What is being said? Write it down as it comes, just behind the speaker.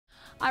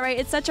All right,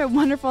 it's such a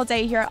wonderful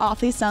day here at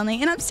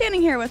OffLeaseOnly, and I'm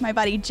standing here with my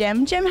buddy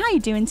Jim. Jim, how are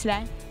you doing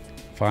today?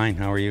 Fine,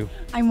 how are you?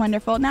 I'm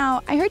wonderful.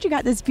 Now, I heard you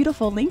got this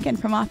beautiful Lincoln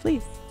from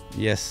OffLease.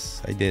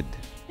 Yes, I did.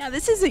 Now,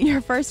 this isn't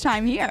your first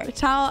time here.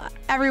 Tell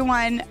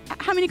everyone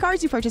how many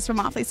cars you purchased from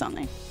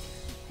OffLeaseOnly.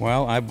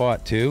 Well, I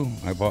bought two.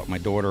 I bought my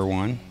daughter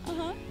one.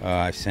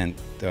 I sent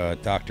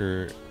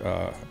Dr.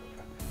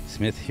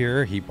 Smith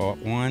here. He bought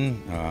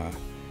one.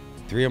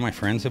 3 of my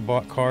friends have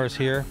bought cars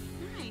here.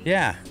 Nice.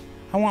 Yeah,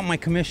 I want my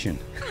commission.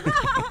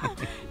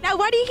 Now,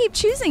 why do you keep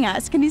choosing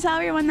us? Can you tell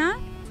everyone that?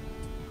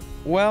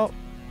 Well,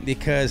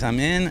 because I'm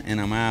in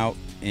and I'm out,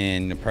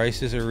 and the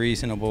prices are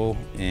reasonable,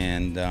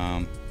 and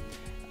I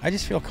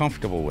just feel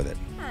comfortable with it.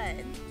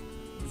 Good.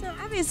 So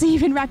obviously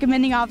you've been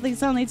recommending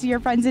OffLeaseOnly to your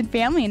friends and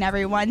family and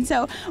everyone.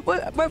 So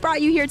what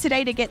brought you here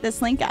today to get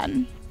this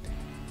Lincoln?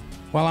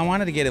 Well, I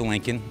wanted to get a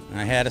Lincoln.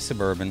 I had a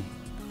Suburban,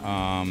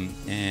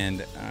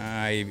 and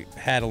I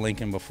had a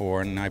Lincoln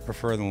before, and I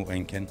prefer the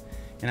Lincoln.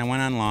 And I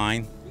went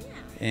online,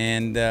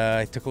 and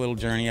I took a little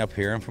journey up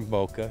here. I'm from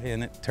Boca,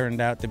 and it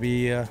turned out to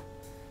be a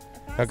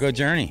good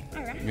journey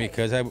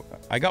because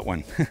I got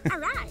one.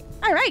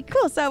 All right,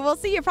 cool. So we'll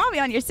see you probably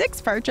on your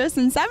 6th purchase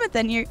and 7th,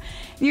 and you're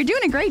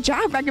doing a great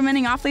job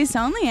recommending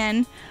OffLeaseOnly,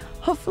 and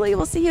hopefully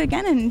we'll see you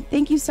again. And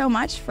thank you so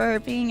much for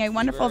being a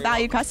wonderful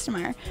value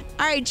customer.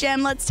 All right,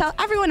 Jim, let's tell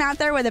everyone out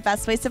there where the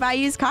best place to buy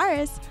used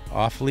cars.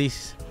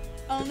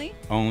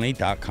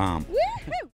 OffLeaseOnly.com. Woo!